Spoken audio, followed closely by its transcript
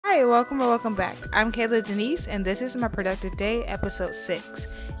Hi, welcome or welcome back. I'm Kayla Denise, and this is my Productive Day, episode 6.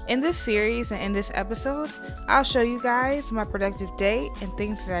 In this series and in this episode, I'll show you guys my productive day and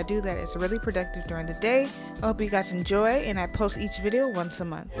things that I do that is really productive during the day. I hope you guys enjoy, and I post each video once a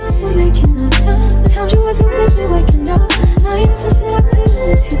month.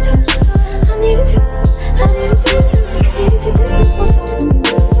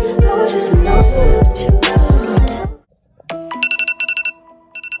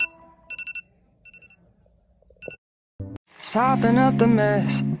 Soften up the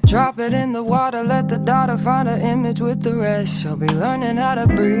mess, drop it in the water, let the daughter find her image with the rest. She'll be learning how to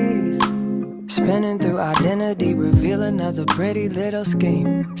breathe, spinning through identity, reveal another pretty little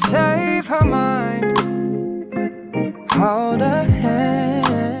scheme. Save her mind, hold her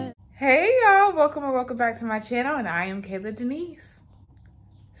hand. Hey y'all, welcome or welcome back to my channel, and I am Kayla Denise.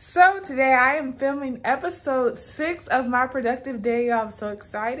 So today I am filming episode 6 of my productive day, y'all. I'm so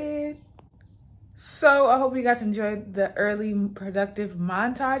excited. So I hope you guys enjoyed the early productive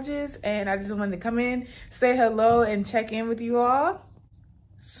montages, and I just wanted to come in, say hello, and check in with you all.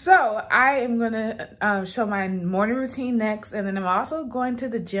 So I am gonna show my morning routine next, and then I'm also going to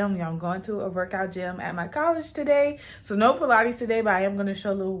the gym, y'all. I'm going to a workout gym at my college today. So no Pilates today, but I am gonna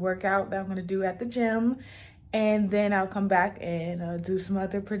show a little workout that I'm gonna do at the gym, and then I'll come back and do some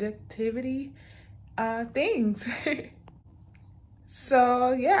other productivity things.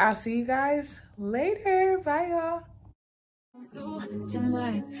 So yeah, I'll see you guys later. Bye, y'all.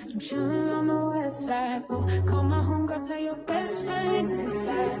 Tonight, I'm chilling on the west side. Call my homegirl, tell your best friend.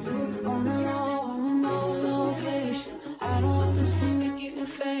 Besides you, on the road, no location. I don't want them seeing me getting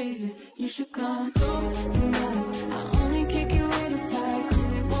faded. You should come through tonight. I only kick it with a tie. Cause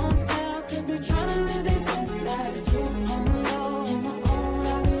they won't tell, cause they're trying to live their best life too. On the road, on my own,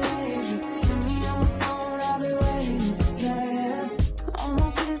 I'll be waiting. Get me on the phone, I'll be waiting. Yeah.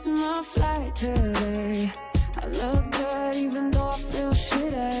 Almost missing my flight today. I look good even though I feel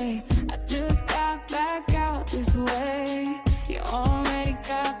shitty. I just got back out this way. You already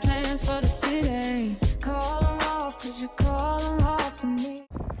got plans for the city. Call them off cause you call them off for me.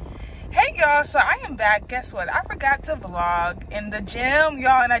 Hey y'all, so I am back. Guess what? I forgot to vlog in the gym,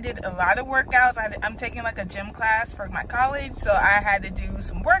 y'all, and I did a lot of workouts. I'm taking like a gym class for my college, so I had to do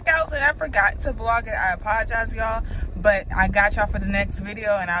some workouts and I forgot to vlog it. I apologize, y'all, but I got y'all for the next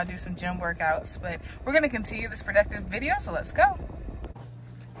video and I'll do some gym workouts. But we're gonna continue this productive video, so let's go.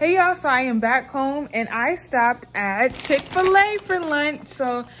 Hey y'all, so I am back home and I stopped at Chick-fil-A for lunch.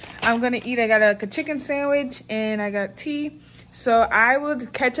 So I'm gonna eat. I got a chicken sandwich and I got tea. So I will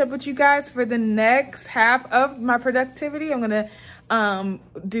catch up with you guys for the next half of my productivity. I'm gonna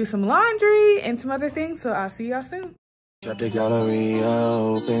do some laundry and some other things, so I'll see y'all soon. Shut the gallery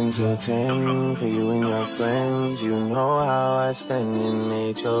open till 10 for you and your friends. You know how I spend in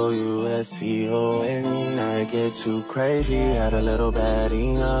HOUSTON. I get too crazy, had a little bad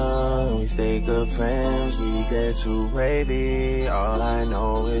enough. We stay good friends, we get too wavy. All I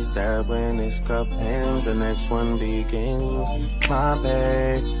know is that when this cup ends, the next one begins. My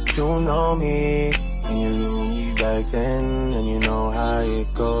babe, you know me, and you knew me back then, and you know how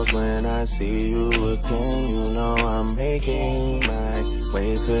it goes when I see you again. You know I'm making my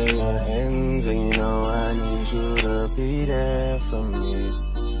way to your ends, and you know I need you to be there for me.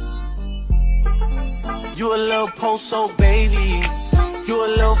 You a little post-so baby, you a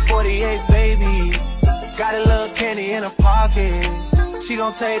little 48 baby. Got a little candy in her pocket, she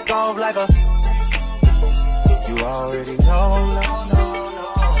gon' take off like a. You already know.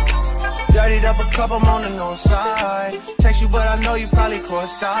 Dirtied up a cup, I'm on the north side. Text you, but I know you probably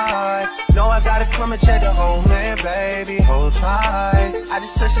cross-eyed. Know I gotta come and check the whole man, baby. Hold tight. I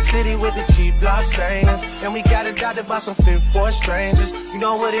just touched the city with the cheap block stainers, and we got adopted by some fit for strangers. You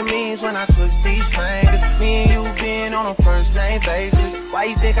know what it means when I twist these fingers. Me and you being on a first name basis. Why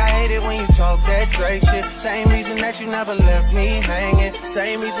you think I hate it when you talk that Drake shit? Same reason that you never left me hanging.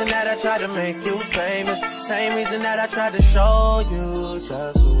 Same reason that I tried to make you famous. Same reason that I tried to show you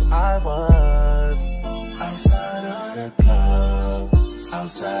just who I was. Outside of the club,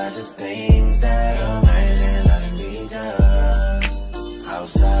 outside the things that a man like me does,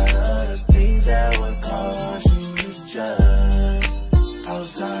 outside of the things that would cause you to judge,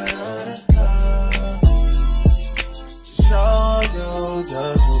 outside of the club, show you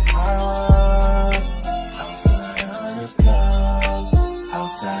just who I was. Outside of the club,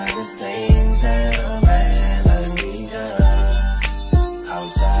 outside the things that a man like me does,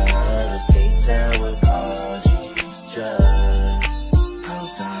 outside of the things that would cause you to judge,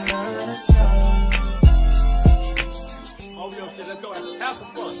 outside of the club. Oh, yo, shit, let's go. Have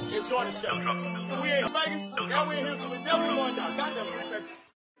some fun. Enjoy the show. We ain't Vegas. Now we in here, so we definitely going down. Goddamn it.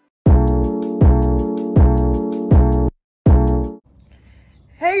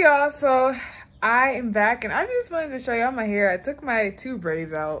 Hey y'all, so I am back and I just wanted to show y'all my hair. I took my 2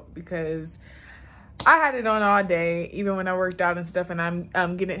 braids out because I had it on all day, even when I worked out and stuff, and I'm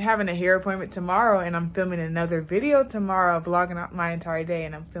having a hair appointment tomorrow, and I'm filming another video tomorrow, vlogging out my entire day,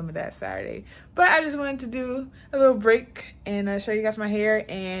 and I'm filming that Saturday. But I just wanted to do a little break and show you guys my hair,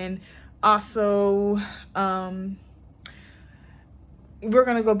 and also we're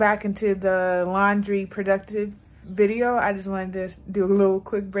gonna go back into the laundry productive video. I just wanted to do a little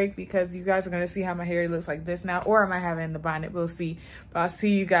quick break because you guys are going to see how my hair looks like this now, or I might have it in the bonnet. We'll see, but I'll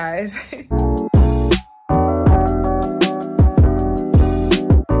see you guys.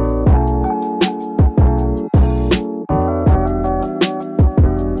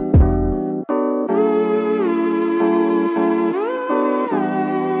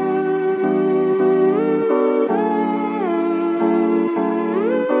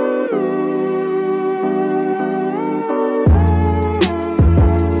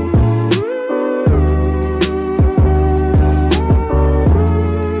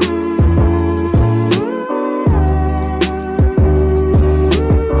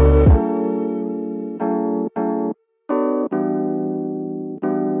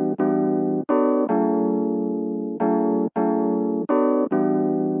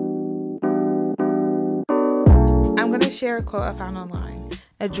 I'm going to share a quote I found online.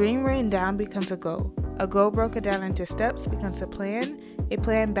 A dream written down becomes a goal. A goal broken down into steps becomes a plan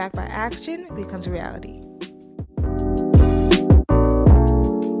backed by action becomes reality.